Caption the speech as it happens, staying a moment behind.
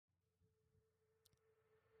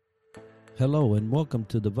Hello and welcome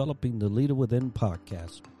to Developing the Leader Within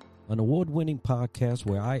podcast, an award-winning podcast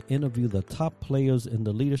where I interview the top players in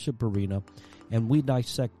the leadership arena and we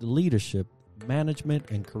dissect leadership, management,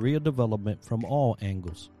 and career development from all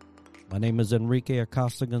angles. My name is Enrique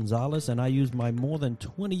Acosta Gonzalez and I use my more than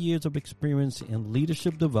 20 years of experience in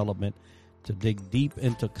leadership development to dig deep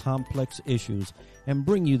into complex issues and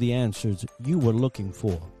bring you the answers you were looking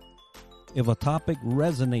for. If a topic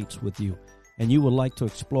resonates with you, and you would like to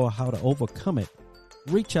explore how to overcome it,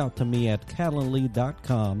 reach out to me at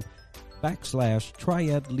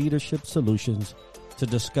calendly.com/Triad Leadership Solutions to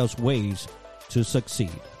discuss ways to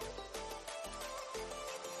succeed.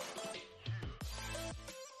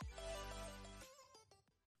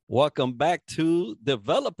 Welcome back to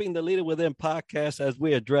Developing the Leader Within podcast as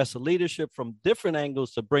we address leadership from different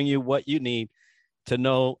angles to bring you what you need to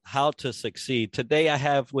know how to succeed. Today I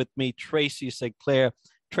have with me Tracy Sinclair.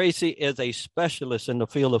 Tracy is a specialist in the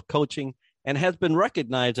field of coaching and has been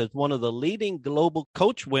recognized as one of the leading global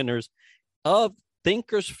coach winners of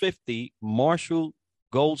Thinkers 50 Marshall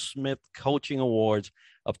Goldsmith Coaching Awards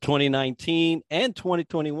of 2019 and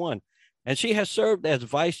 2021. And she has served as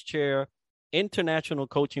vice chair, International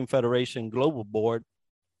Coaching Federation Global Board,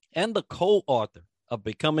 and the co-author of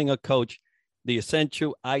Becoming a Coach, the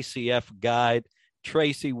Essential ICF Guide.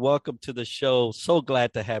 Tracy, welcome to the show. So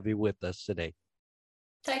glad to have you with us today.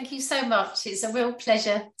 Thank you so much. It's a real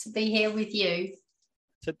pleasure to be here with you.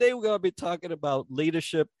 Today, we're going to be talking about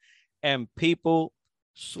leadership and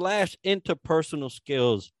people/interpersonal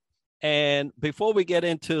skills. And before we get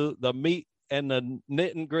into the meat and the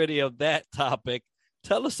nitty and gritty of that topic,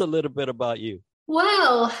 tell us a little bit about you.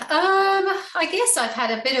 Well, I guess I've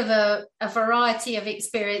had a bit of a variety of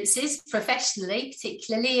experiences professionally,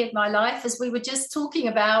 particularly in my life. As we were just talking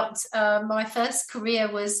about, my first career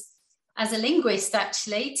was as a linguist,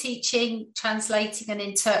 actually, teaching, translating and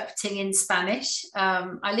interpreting in Spanish.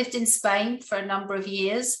 I lived in Spain for a number of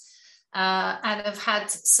years and have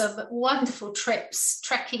had some wonderful trips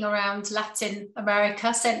trekking around Latin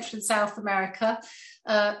America, Central and South America,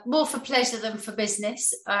 more for pleasure than for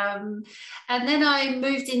business. And then I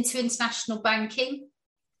moved into international banking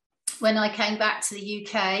when I came back to the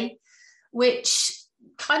UK, which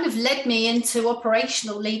kind of led me into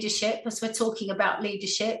operational leadership as we're talking about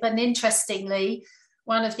leadership. And interestingly,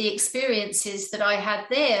 one of the experiences that I had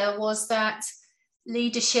there was that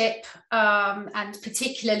leadership and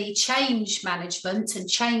particularly change management and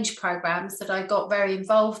change programs that I got very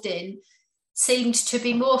involved in seemed to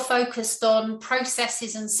be more focused on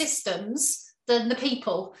processes and systems than the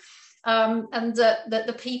people. And that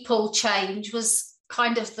the people change was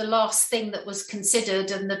kind of the last thing that was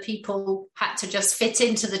considered, and the people had to just fit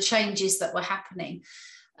into the changes that were happening.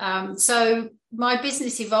 So my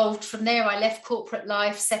business evolved from there. I left corporate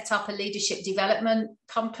life, set up a leadership development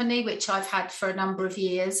company, which I've had for a number of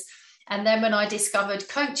years. And then when I discovered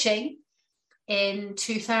coaching in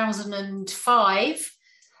 2005,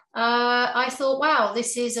 I thought, wow,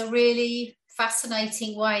 this is a really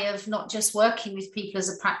fascinating way of not just working with people as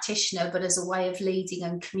a practitioner, but as a way of leading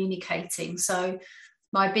and communicating. So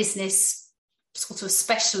my business sort of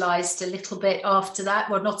specialized a little bit after that.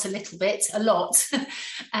 Well, not a little bit, a lot.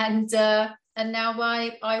 And now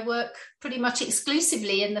I work pretty much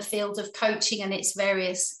exclusively in the field of coaching and its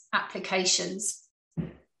various applications.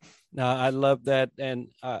 Now, I love that.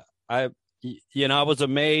 And I was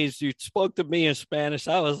amazed. You spoke to me in Spanish.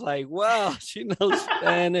 I was like, wow, she knows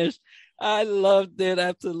Spanish. I loved it.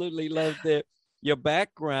 Absolutely loved it. Your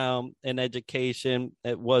background in education,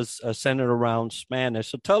 it was centered around Spanish.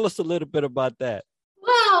 So tell us a little bit about that.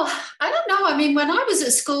 Well, I don't know. I mean, when I was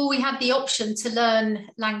at school, we had the option to learn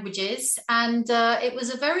languages, and it was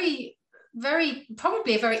a probably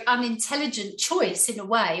a very unintelligent choice in a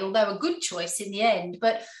way, although a good choice in the end.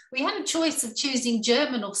 But we had a choice of choosing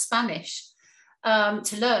German or Spanish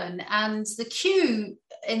to learn, and the queue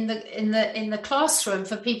in the classroom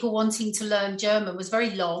for people wanting to learn German was very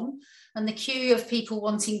long. And the queue of people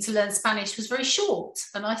wanting to learn Spanish was very short.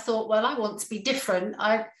 And I thought, well, I want to be different.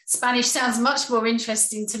 Spanish sounds much more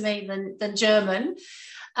interesting to me than German.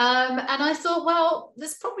 And I thought, well,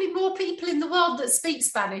 there's probably more people in the world that speak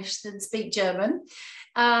Spanish than speak German.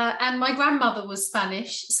 And my grandmother was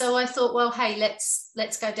Spanish. So I thought, well, hey, let's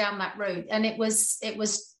go down that route. And it was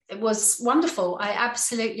wonderful. I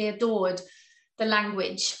absolutely adored the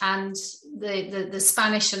language and the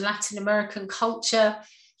Spanish and Latin American culture.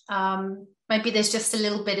 Maybe there's just a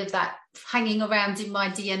little bit of that hanging around in my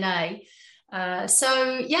DNA.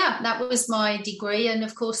 So that was my degree. And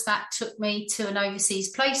of course, that took me to an overseas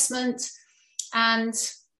placement. And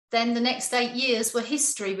then the next 8 years were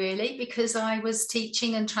history, really, because I was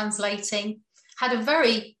teaching and translating had a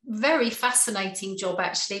very, very fascinating job,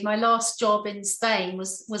 actually. My last job in Spain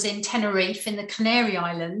was in Tenerife in the Canary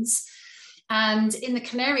Islands. And in the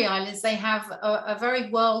Canary Islands, they have a very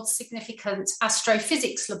world significant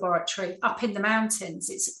astrophysics laboratory up in the mountains.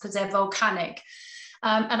 It's because they're volcanic.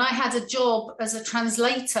 And I had a job as a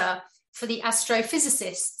translator for the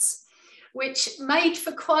astrophysicists, which made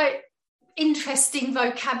for quite interesting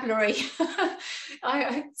vocabulary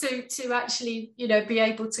to actually, be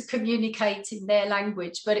able to communicate in their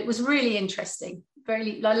language. But it was really interesting.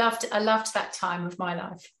 I loved that time of my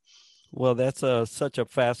life. Well, that's such a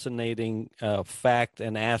fascinating fact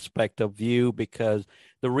and aspect of you, because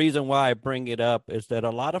the reason why I bring it up is that a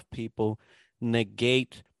lot of people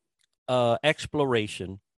negate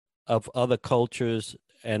exploration of other cultures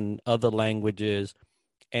and other languages.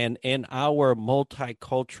 And in our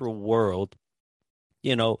multicultural world,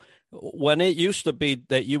 when it used to be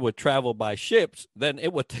that you would travel by ships, then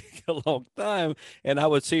it would take a long time. And I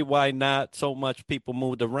would see why not so much people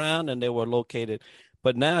moved around and they were located.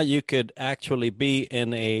 But now you could actually be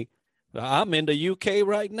I'm in the UK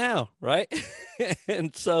right now, right?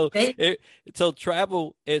 And so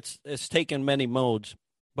travel, it's taken many modes.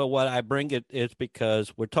 But what I bring it is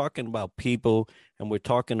because we're talking about people and we're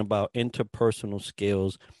talking about interpersonal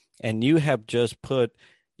skills. And you have just put,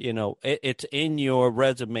 it's in your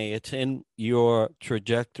resume, it's in your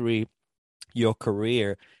trajectory, your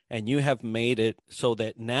career, and you have made it so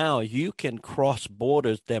that now you can cross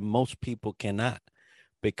borders that most people cannot,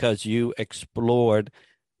 because you explored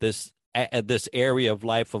this area of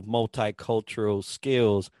life of multicultural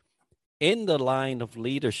skills in the line of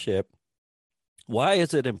leadership. Why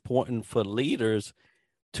is it important for leaders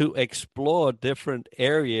to explore different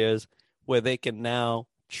areas where they can now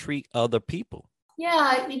treat other people?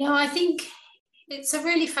 Yeah, I think it's a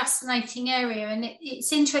really fascinating area. And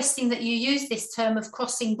it's interesting that you use this term of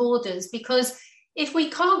crossing borders, because if we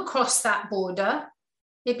can't cross that border,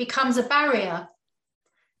 it becomes a barrier.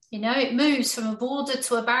 It moves from a border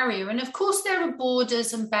to a barrier. And of course, there are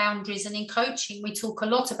borders and boundaries. And in coaching, we talk a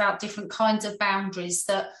lot about different kinds of boundaries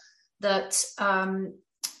that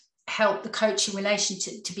help the coaching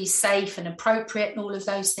relationship to be safe and appropriate and all of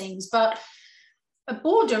those things. But a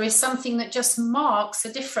border is something that just marks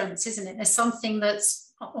a difference, isn't it? There's something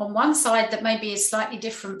that's on one side that maybe is slightly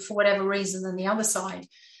different for whatever reason than the other side.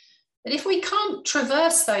 But if we can't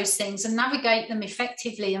traverse those things and navigate them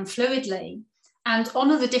effectively and fluidly and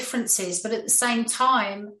honor the differences, but at the same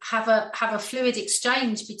time have a fluid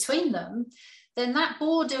exchange between them, then that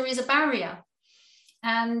border is a barrier.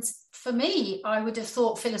 And for me, I would have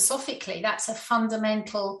thought philosophically, that's a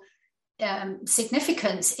fundamental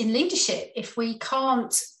significance in leadership. If we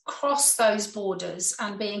can't cross those borders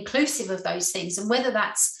and be inclusive of those things, and whether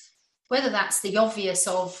that's the obvious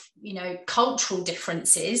of, cultural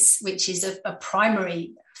differences, which is a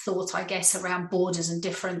primary thought, I guess, around borders and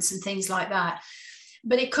difference and things like that.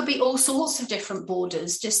 But it could be all sorts of different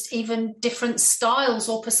borders, just even different styles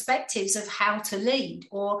or perspectives of how to lead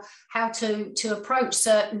or how to approach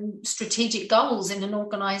certain strategic goals in an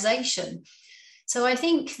organization. So I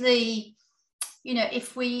think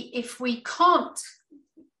if we can't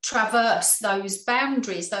traverse those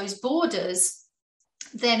boundaries, those borders,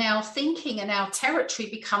 then our thinking and our territory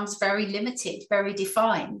becomes very limited, very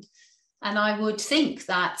defined. And I would think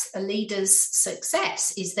that a leader's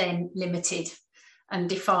success is then limited and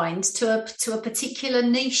defined to a particular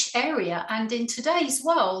niche area. And in today's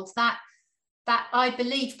world, that I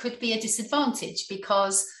believe could be a disadvantage,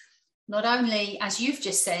 because not only, as you've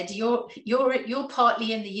just said, you're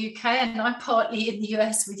partly in the UK and I'm partly in the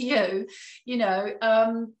US with you.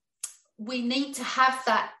 We need to have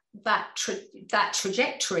that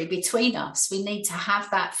trajectory between us. We need to have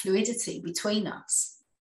that fluidity between us.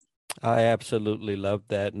 I absolutely love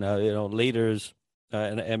that. Now, leaders,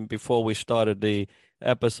 and before we started the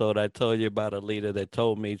episode, I told you about a leader that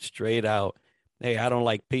told me straight out, hey, I don't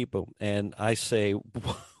like people. And I say,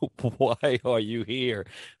 why are you here?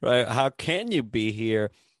 Right? How can you be here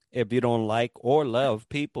if you don't like or love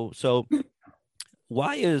people? So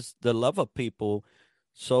why is the love of people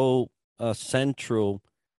so central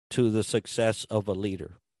to the success of a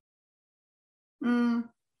leader?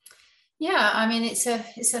 Yeah, I mean, it's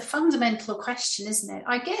a fundamental question, isn't it?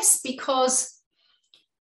 I guess because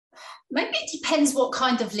maybe it depends what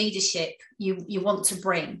kind of leadership you want to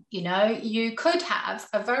bring. You could have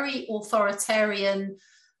a very authoritarian,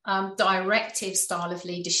 directive style of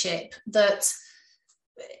leadership that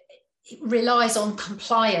relies on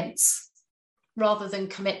compliance rather than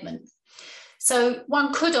commitment. So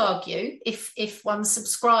one could argue, if one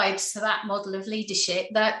subscribes to that model of leadership,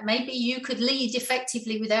 that maybe you could lead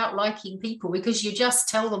effectively without liking people because you just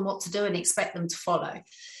tell them what to do and expect them to follow.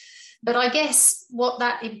 But I guess what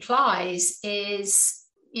that implies is,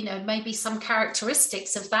 maybe some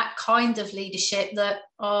characteristics of that kind of leadership that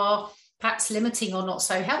are perhaps limiting or not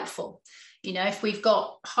so helpful. If we've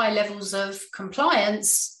got high levels of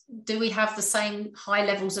compliance, do we have the same high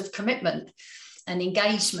levels of commitment and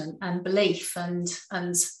engagement and belief and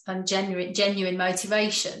genuine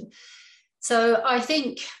motivation? So I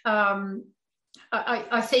think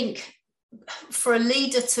I think for a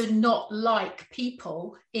leader to not like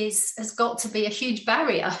people has got to be a huge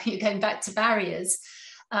barrier. You're going back to barriers.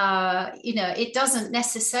 It doesn't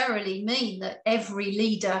necessarily mean that every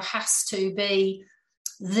leader has to be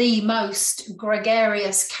the most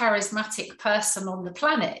gregarious, charismatic person on the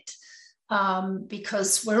planet,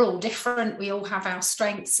 because we're all different. We all have our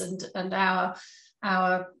strengths and our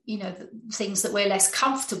things that we're less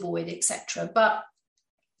comfortable with, etc. But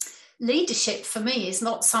leadership for me is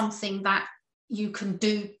not something that you can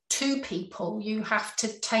do to people. You have to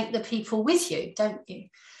take the people with you, don't you?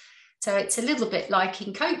 So it's a little bit like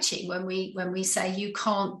in coaching when we say you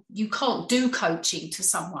can't do coaching to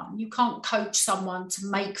someone. You can't coach someone to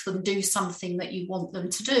make them do something that you want them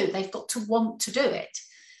to do. They've got to want to do it.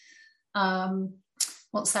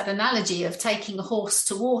 What's that analogy of taking a horse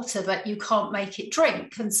to water, but you can't make it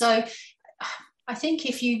drink? And so I think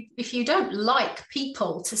if you don't like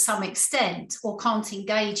people to some extent or can't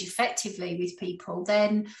engage effectively with people,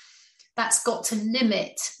 then that's got to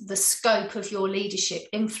limit the scope of your leadership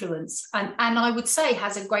influence. And I would say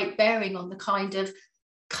has a great bearing on the kind of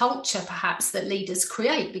culture perhaps that leaders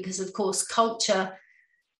create, because of course culture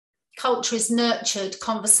is nurtured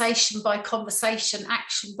conversation by conversation,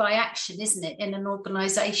 action by action, isn't it, in an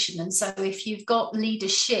organization? And so if you've got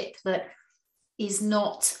leadership that is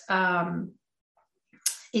not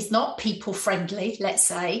people friendly, let's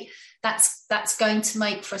say, that's going to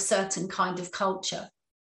make for a certain kind of culture.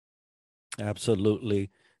 Absolutely.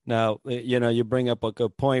 Now, you bring up a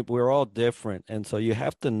good point. We're all different. And so you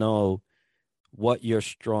have to know what you're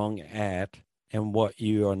strong at and what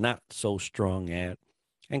you are not so strong at,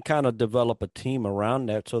 and kind of develop a team around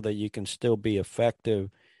that so that you can still be effective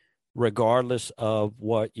regardless of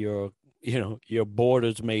what your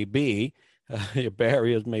borders may be, your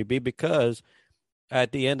barriers may be, because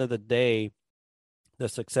at the end of the day, the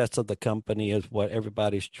success of the company is what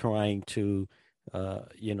everybody's trying to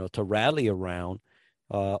to rally around,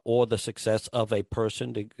 or the success of a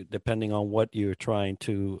person, depending on what you're trying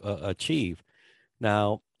to achieve.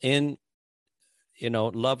 Now, in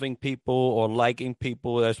loving people or liking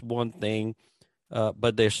people, that's one thing,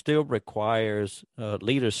 but there still requires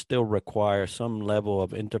leaders still require some level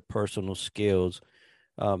of interpersonal skills.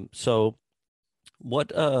 So,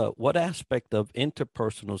 what aspect of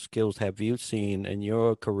interpersonal skills have you seen in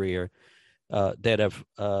your career that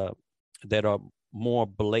are more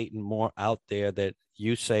blatant, more out there, that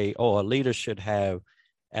you say, a leader should have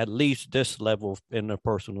at least this level of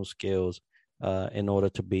interpersonal skills in order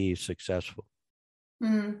to be successful?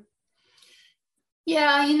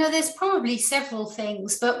 Yeah, there's probably several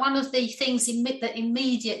things, but one of the things that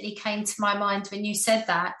immediately came to my mind when you said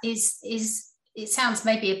that is it sounds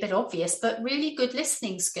maybe a bit obvious, but really good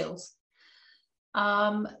listening skills.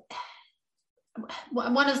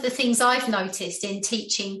 One of the things I've noticed in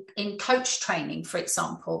teaching in coach training, for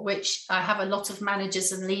example, which I have a lot of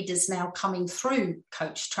managers and leaders now coming through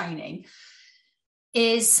coach training,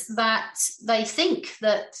 is that they think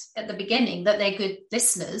that at the beginning that they're good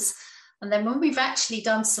listeners. And then when we've actually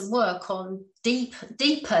done some work on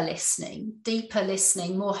deeper listening,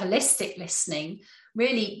 more holistic listening,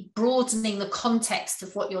 really broadening the context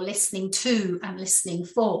of what you're listening to and listening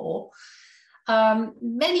for,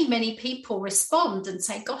 many people respond and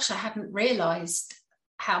say, gosh, I hadn't realized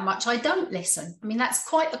how much I don't listen. I mean, that's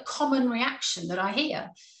quite a common reaction that I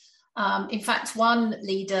hear. In fact, one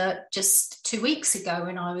leader just 2 weeks ago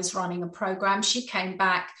when I was running a program, she came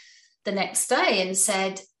back the next day and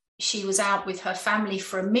said she was out with her family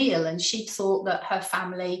for a meal and she thought that her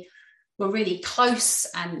family were really close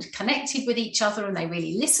and connected with each other and they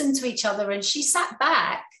really listened to each other. And she sat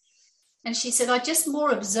back and she said, I just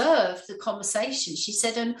more observed the conversation. She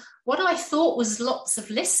said, and what I thought was lots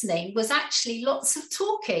of listening was actually lots of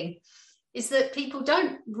talking, is that people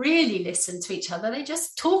don't really listen to each other. They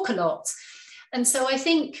just talk a lot. And so I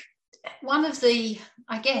think one of the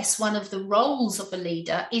roles of a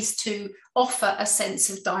leader is to offer a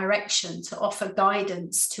sense of direction, to offer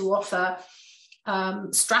guidance, to offer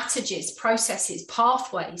strategies, processes,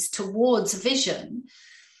 pathways towards vision.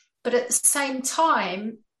 But at the same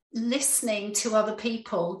time, listening to other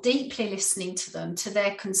people, deeply listening to them, to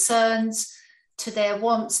their concerns, to their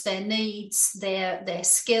wants, their needs, their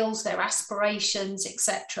skills, their aspirations,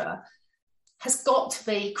 etc., has got to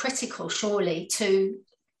be critical, surely, to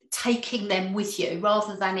taking them with you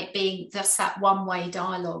rather than it being just that one-way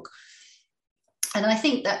dialogue. And I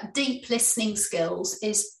think that deep listening skills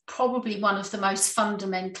is probably one of the most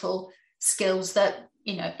fundamental skills that,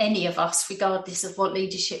 you know, any of us, regardless of what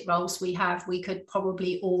leadership roles we have, we could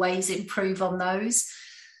probably always improve on those.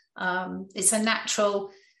 It's a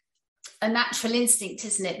natural instinct,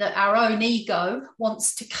 isn't it, that our own ego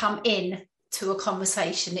wants to come in to a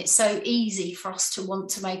conversation. It's so easy for us to want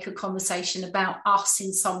to make a conversation about us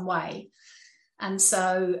in some way. And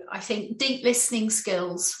so I think deep listening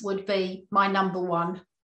skills would be my number one.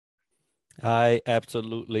 I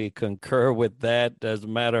absolutely concur with that. As a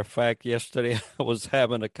matter of fact, yesterday I was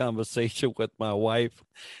having a conversation with my wife,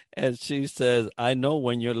 and she says, "I know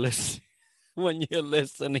when you're listening, when you're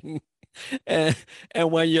listening, and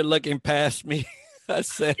when you're looking past me." I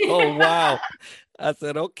said, "Oh wow." I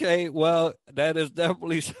said, "Okay, well, that is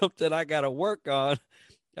definitely something I got to work on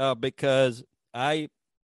because I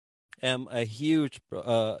am a huge,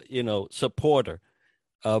 supporter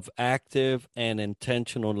of active and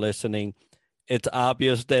intentional listening. It's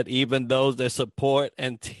obvious that even those that support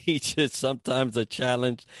and teach is sometimes a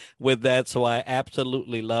challenge with that. So I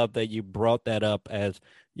absolutely love that you brought that up as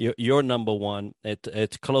your number one.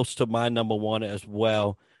 It's close to my number one as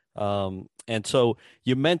well. And so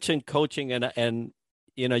you mentioned coaching, and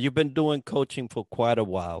you know, you've been doing coaching for quite a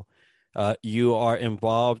while. You are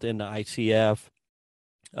involved in the ICF,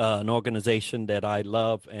 an organization that I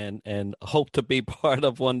love and hope to be part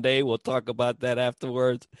of one day. We'll talk about that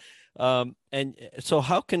afterwards. And so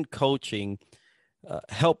how can coaching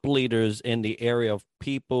help leaders in the area of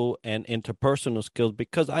people and interpersonal skills?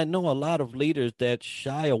 Because I know a lot of leaders that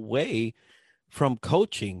shy away from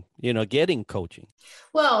coaching, you know, getting coaching.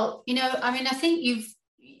 Well, you know, I mean, I think you've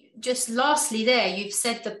just lastly there, you've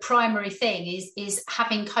said the primary thing is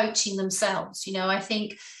having coaching themselves. You know, I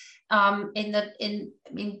think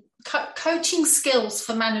coaching skills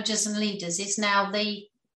for managers and leaders is now the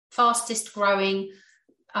fastest growing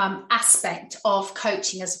aspect of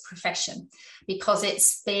coaching as a profession, because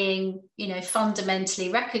it's being, you know, fundamentally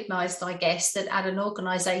recognized, I guess, that at an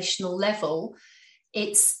organizational level,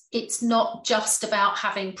 it's not just about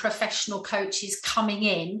having professional coaches coming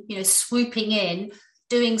in, you know, swooping in,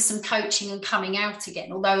 doing some coaching and coming out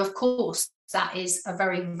again, although of course that is a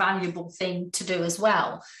very valuable thing to do as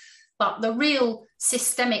well. But the real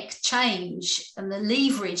systemic change and the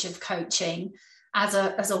leverage of coaching as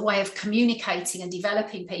a way of communicating and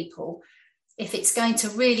developing people, if it's going to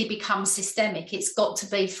really become systemic, it's got to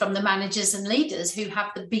be from the managers and leaders who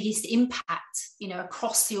have the biggest impact, you know,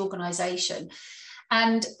 across the organization.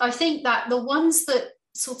 And I think that the ones that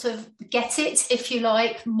sort of get it, if you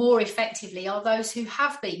like, more effectively are those who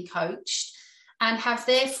have been coached and have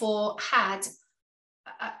therefore had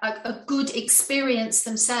a good experience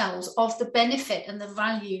themselves of the benefit and the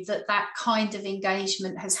value that that kind of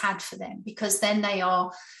engagement has had for them, because then they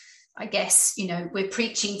are, I guess, you know, we're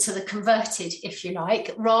preaching to the converted, if you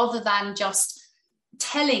like, rather than just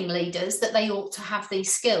telling leaders that they ought to have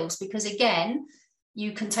these skills, because again,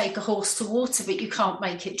 you can take a horse to water, but you can't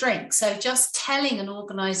make it drink. So just telling an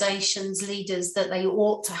organization's leaders that they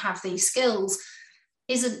ought to have these skills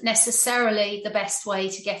isn't necessarily the best way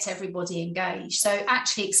to get everybody engaged. So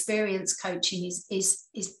actually experience coaching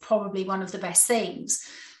is probably one of the best things.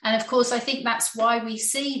 And of course, I think that's why we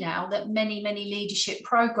see now that many leadership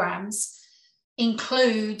programs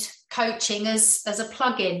include coaching as a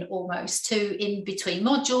plug-in almost to in between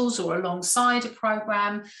modules or alongside a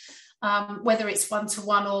program, whether it's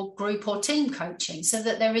one-to-one or group or team coaching, so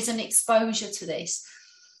that there is an exposure to this.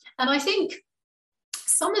 And I think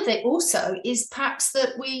some of it also is perhaps that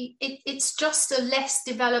it's just a less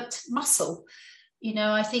developed muscle. You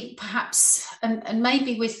know, I think perhaps, and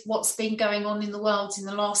maybe with what's been going on in the world in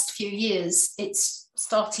the last few years, it's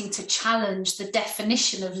starting to challenge the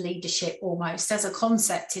definition of leadership almost as a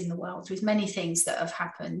concept in the world, with many things that have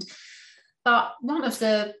happened. But one of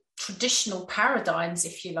the traditional paradigms,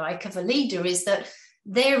 if you like, of a leader is that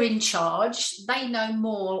they're in charge, they know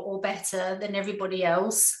more or better than everybody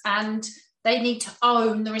else, and they need to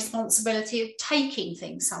own the responsibility of taking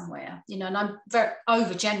things somewhere, you know, and I'm very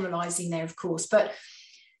overgeneralizing there, of course, but,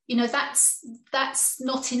 you know, that's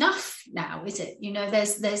not enough now, is it? You know,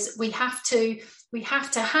 we have to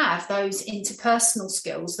have those interpersonal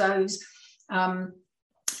skills, those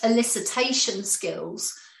elicitation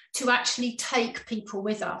skills to actually take people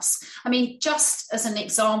with us. I mean, just as an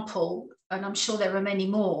example, and I'm sure there are many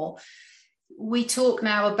more, we talk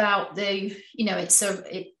now about it's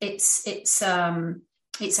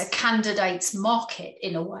a candidates market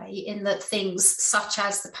in a way, in that things such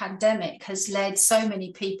as the pandemic has led so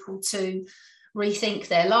many people to rethink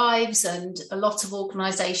their lives, and a lot of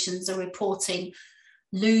organizations are reporting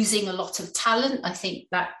losing a lot of talent. I think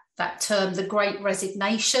that term, the Great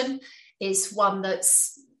Resignation, is one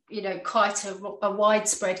that's quite a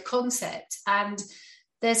widespread concept, and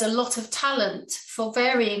there's a lot of talent for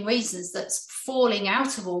varying reasons that's falling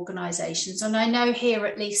out of organizations. And I know here,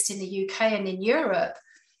 at least in the UK and in Europe,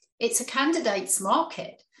 it's a candidates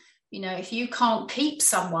market. If you can't keep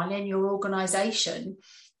someone in your organization,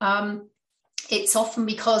 it's often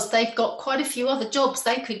because they've got quite a few other jobs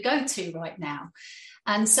they could go to right now.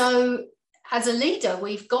 And so as a leader,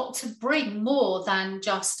 we've got to bring more than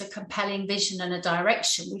just a compelling vision and a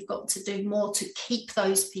direction. We've got to do more to keep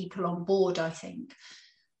those people on board, I think.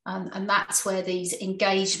 And that's where these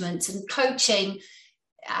engagements and coaching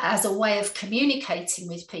as a way of communicating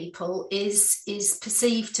with people is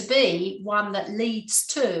perceived to be one that leads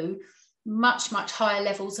to much, much higher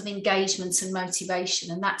levels of engagement and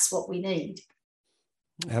motivation. And that's what we need.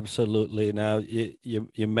 Absolutely. Now,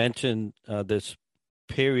 you mentioned this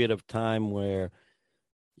period of time where,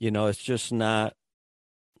 it's just not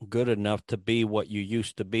good enough to be what you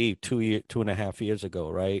used to be 2.5 years ago,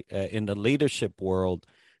 right? In the leadership world,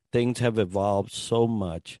 things have evolved so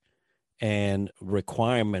much, and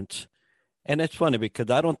requirements. And it's funny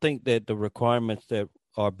because I don't think that the requirements that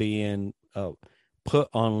are being put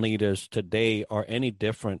on leaders today are any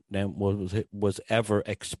different than was ever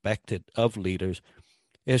expected of leaders.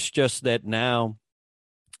 It's just that now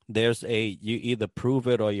there's you either prove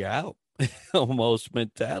it or you're out almost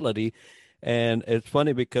mentality. And it's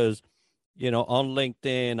funny because, on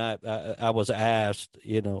LinkedIn, I was asked,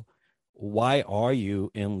 why are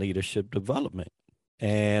you in leadership development?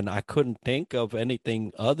 And I couldn't think of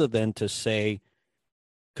anything other than to say,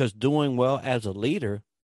 because doing well as a leader,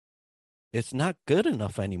 it's not good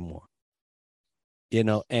enough anymore.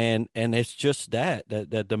 And it's just that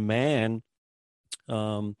the demand,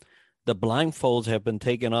 the blindfolds have been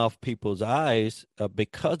taken off people's eyes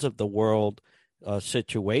because of the world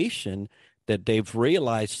situation, that they've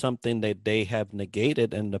realized something that they have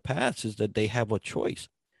negated in the past is that they have a choice.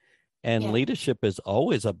 And leadership is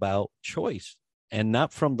always about choice, and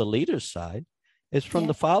not from the leader's side. It's from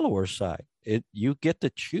the follower's side. You get to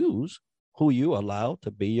choose who you allow to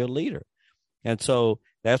be your leader. And so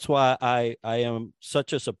that's why I am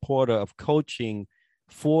such a supporter of coaching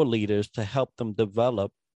for leaders to help them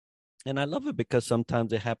develop. And I love it because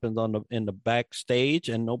sometimes it happens in the backstage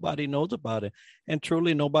and nobody knows about it. And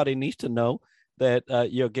truly nobody needs to know that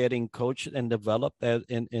you're getting coached and developed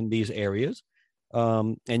in these areas.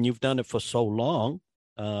 And you've done it for so long.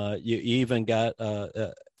 You even got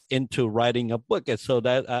into writing a book. And so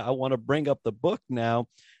that I want to bring up the book now,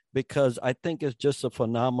 because I think it's just a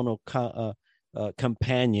phenomenal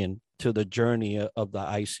companion to the journey of the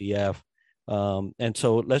ICF. And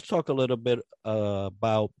so let's talk a little bit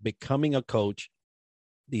about becoming a coach,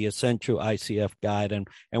 the Essential ICF Guide, and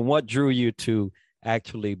what drew you to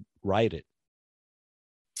actually write it.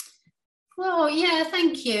 Well, yeah,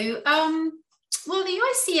 thank you. Well, the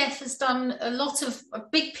ICF has done a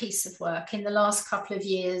big piece of work in the last couple of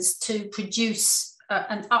years to produce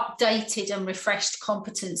an updated and refreshed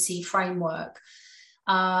competency framework.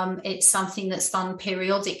 It's something that's done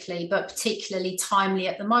periodically, but particularly timely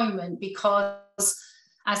at the moment, because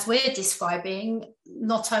as we're describing,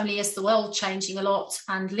 not only is the world changing a lot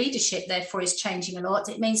and leadership therefore is changing a lot,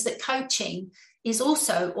 it means that coaching is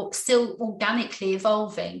also still organically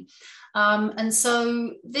evolving. And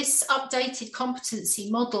so this updated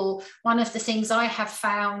competency model, one of the things I have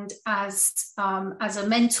found as a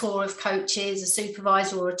mentor of coaches, a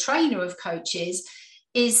supervisor or a trainer of coaches,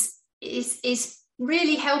 is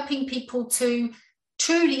really helping people to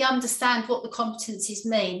truly understand what the competencies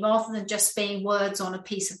mean, rather than just being words on a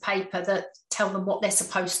piece of paper that tell them what they're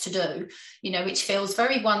supposed to do, which feels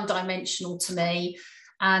very one-dimensional to me.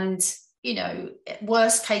 And,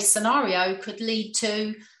 worst case scenario could lead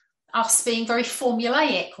to us being very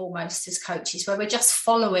formulaic almost as coaches, where we're just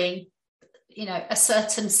following, a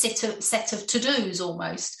certain set of to-dos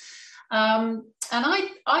almost. And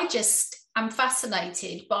I just am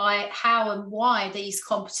fascinated by how and why these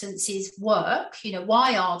competencies work.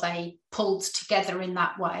 Why are they pulled together in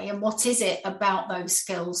that way? And what is it about those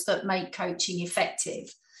skills that make coaching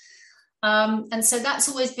effective? And so that's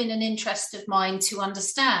always been an interest of mine, to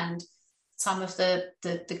understand some of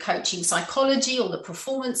the coaching psychology, or the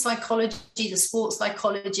performance psychology, the sports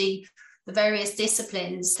psychology, the various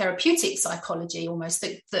disciplines, therapeutic psychology almost,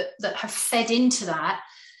 that have fed into that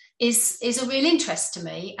is a real interest to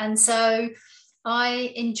me. And so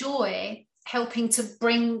I enjoy helping to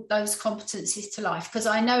bring those competencies to life, because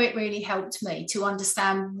I know it really helped me to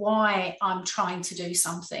understand why I'm trying to do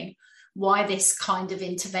something, why this kind of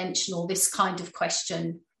intervention or this kind of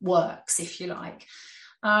question works, if you like.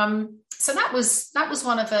 So that was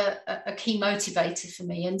one of a key motivator for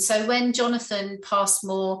me. And so when Jonathan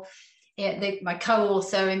Passmore, my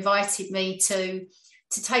co-author, invited me to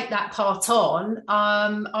take that part on,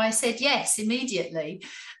 I said yes immediately.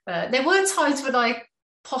 There were times when I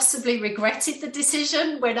possibly regretted the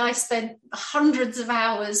decision, when I spent hundreds of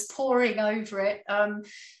hours poring over it.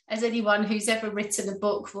 As anyone who's ever written a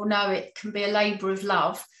book will know, it can be a labour of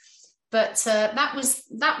love. But that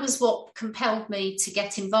was what compelled me to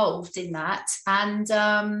get involved in that. And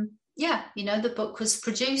the book was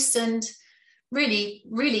produced, and really,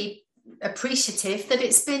 really appreciative that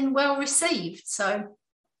it's been well received. So.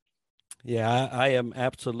 Yeah, I am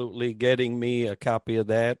absolutely getting me a copy of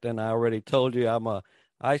that. And I already told you I'm a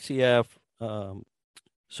ICF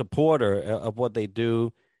supporter of what they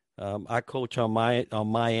do. I coach on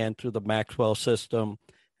my end through the Maxwell system.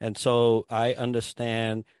 And so I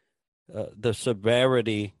understand the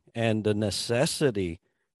severity and the necessity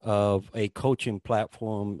of a coaching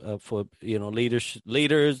platform for leaders,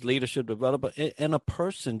 leadership development,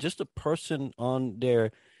 and just a person on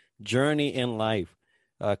their journey in life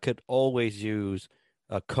could always use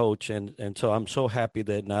a coach. And so I'm so happy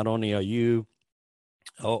that not only are you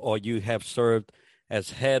or you have served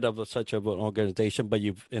as head of such of an organization, but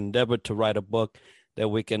you've endeavored to write a book that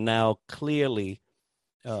we can now clearly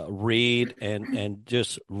read and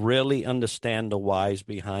just really understand the whys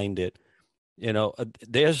behind it.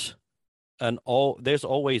 There's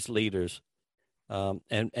always leaders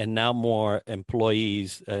and now more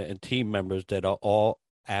employees and team members that are all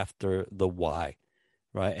after the why,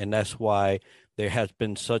 right? And that's why there has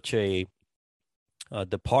been such a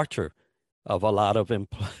departure of a lot of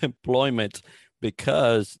employment,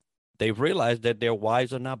 because they've realized that their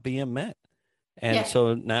whys are not being met. And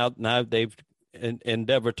so now they've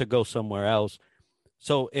endeavored to go somewhere else.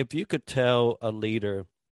 So if you could tell a leader,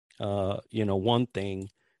 one thing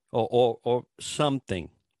or something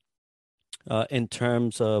in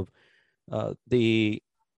terms of the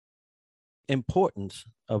importance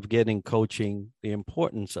of getting coaching, the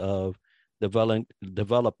importance of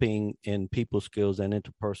developing in people skills and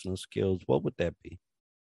interpersonal skills, what would that be?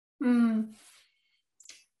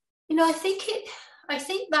 I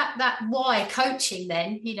think that why coaching,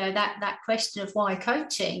 then, that question of why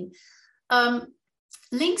coaching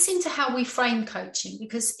links into how we frame coaching,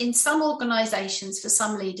 because in some organizations, for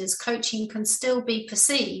some leaders, coaching can still be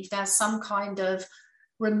perceived as some kind of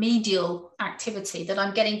remedial activity, that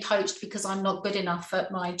I'm getting coached because I'm not good enough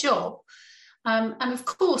at my job. And of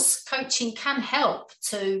course, coaching can help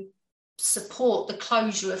to support the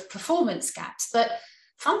closure of performance gaps. But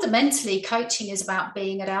fundamentally, coaching is about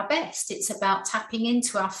being at our best. It's about tapping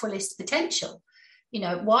into our fullest potential.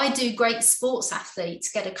 Why do great sports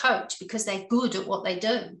athletes get a coach? Because they're good at what they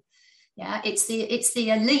do. Yeah, it's the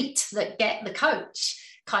elite that get the coach,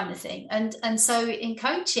 kind of thing. And so in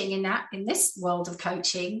coaching, in this world of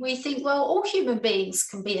coaching, we think, well, all human beings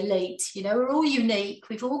can be elite. We're all unique.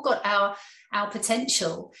 We've all got our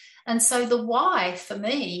potential. And so the why for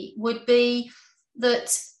me would be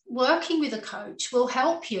that working with a coach will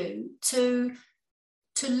help you to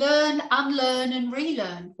learn, unlearn, and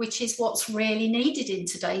relearn, which is what's really needed in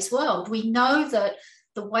today's world. We know that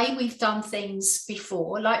the way we've done things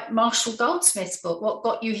before, like Marshall Goldsmith's book, What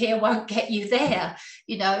Got You Here Won't Get You There,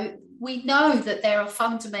 we know that there are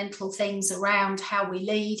fundamental things around how we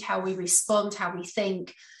lead, how we respond, how we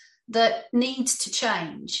think, that need to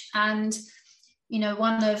change. And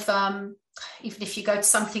one of even if you go to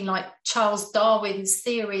something like Charles Darwin's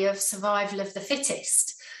theory of survival of the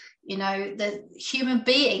fittest, the human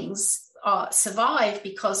beings survive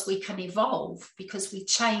because we can evolve, because we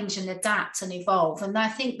change and adapt and evolve. And I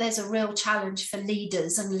think there's a real challenge for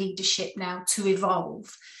leaders and leadership now to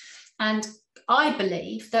evolve. And I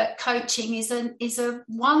believe that coaching is a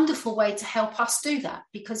wonderful way to help us do that,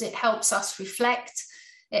 because it helps us reflect,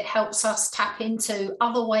 it helps us tap into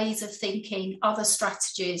other ways of thinking, other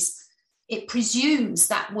strategies. It presumes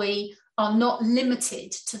that we are not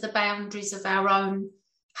limited to the boundaries of our own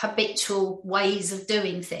habitual ways of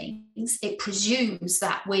doing things. It presumes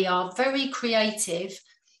that we are very creative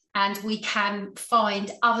and we can find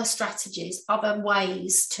other strategies, other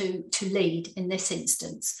ways to lead in this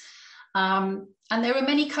instance. And there are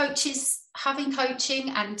many coaches having coaching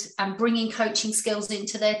and bringing coaching skills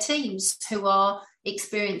into their teams who are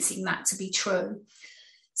experiencing that to be true.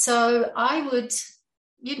 So I would,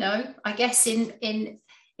 I guess in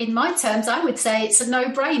in my terms, I would say it's a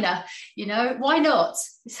no-brainer. Why not?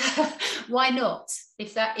 Why not?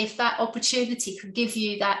 If that opportunity could give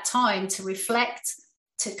you that time to reflect,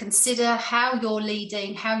 to consider how you're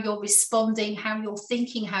leading, how you're responding, how you're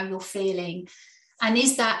thinking, how you're feeling, and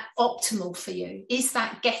is that optimal for you? Is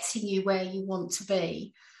that getting you where you want to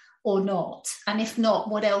be or not? And if not,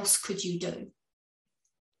 what else could you do?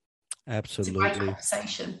 Absolutely. It's a great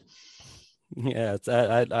conversation. Yes,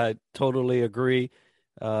 I totally agree.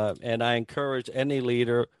 And I encourage any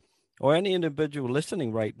leader or any individual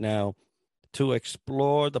listening right now to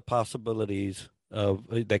explore the possibilities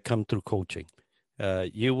that come through coaching.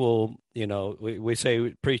 You will, we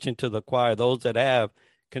say preaching to the choir, those that have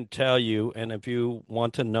can tell you. And if you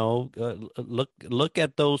want to know, look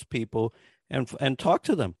at those people and talk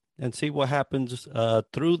to them and see what happens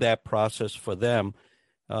through that process for them,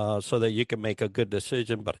 so that you can make a good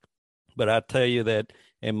decision. But I tell you that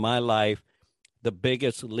in my life, the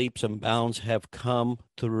biggest leaps and bounds have come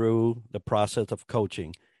through the process of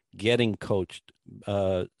coaching, getting coached,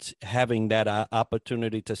 having that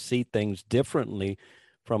opportunity to see things differently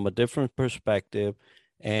from a different perspective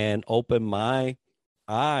and open my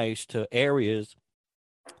eyes to areas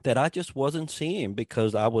that I just wasn't seeing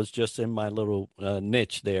because I was just in my little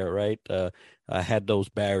niche there, right? I had those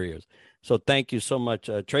barriers. So thank you so much,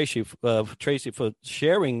 Tracy, for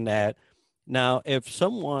sharing that. Now, if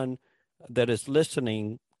someone that is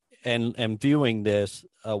listening and viewing this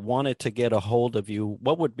wanted to get a hold of you,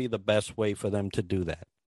 what would be the best way for them to do that?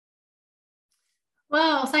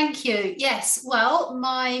 Well, thank you. Yes. Well,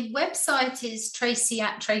 my website is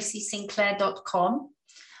tracy@tracysinclair.com.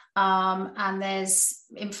 And there's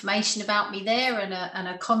information about me there and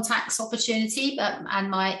a contacts opportunity.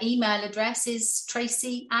 And my email address is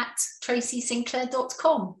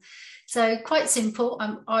tracy@tracysinclair.com. So quite simple.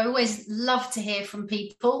 I always love to hear from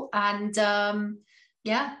people, and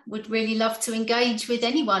would really love to engage with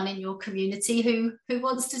anyone in your community who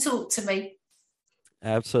wants to talk to me.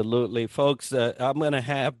 Absolutely. Folks, I'm going to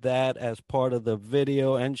have that as part of the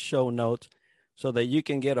video and show notes so that you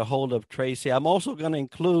can get a hold of Tracy. I'm also going to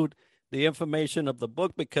include the information of the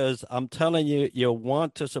book because I'm telling you, you'll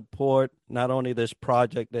want to support not only this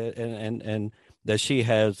project and that she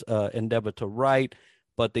has endeavored to write,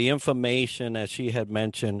 but the information that she had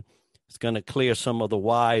mentioned is going to clear some of the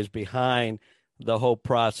whys behind the whole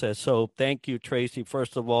process. So thank you, Tracy,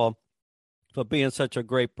 first of all, for being such a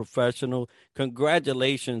great professional.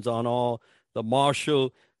 Congratulations on all the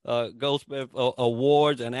Marshall Goldsmith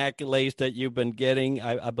awards and accolades that you've been getting.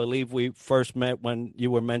 I believe we first met when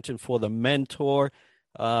you were mentioned for the Mentor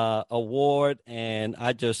Award. And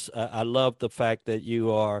I love the fact that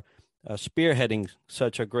you are spearheading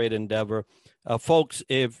such a great endeavor. Folks,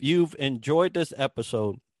 if you've enjoyed this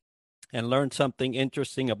episode and learned something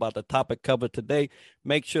interesting about the topic covered today,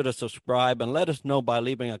 make sure to subscribe and let us know by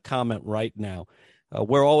leaving a comment right now.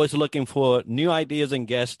 We're always looking for new ideas and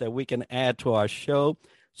guests that we can add to our show.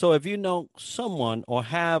 So if you know someone or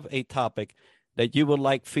have a topic that you would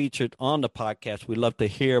like featured on the podcast, we'd love to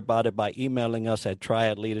hear about it by emailing us at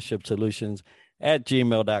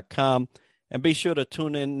triadleadershipsolutions@gmail.com. And be sure to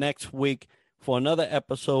tune in next week for another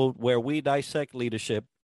episode where we dissect leadership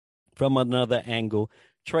from another angle.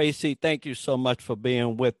 Tracy, thank you so much for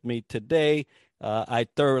being with me today. I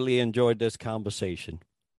thoroughly enjoyed this conversation.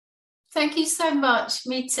 Thank you so much.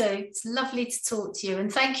 Me too. It's lovely to talk to you.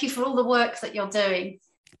 And thank you for all the work that you're doing.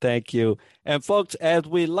 Thank you. And folks, as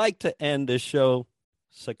we like to end this show,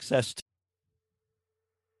 success.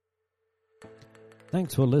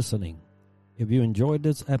 Thanks for listening. If you enjoyed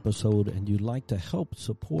this episode and you'd like to help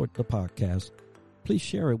support the podcast, please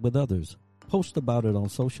share it with others, post about it on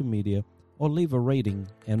social media, or leave a rating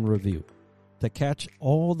and review. To catch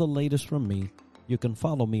all the latest from me, you can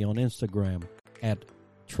follow me on Instagram at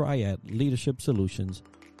Triad Leadership Solutions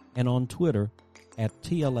and on Twitter at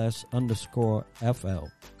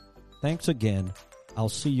TLS_FL. Thanks again. I'll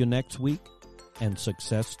see you next week, and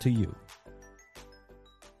success to you.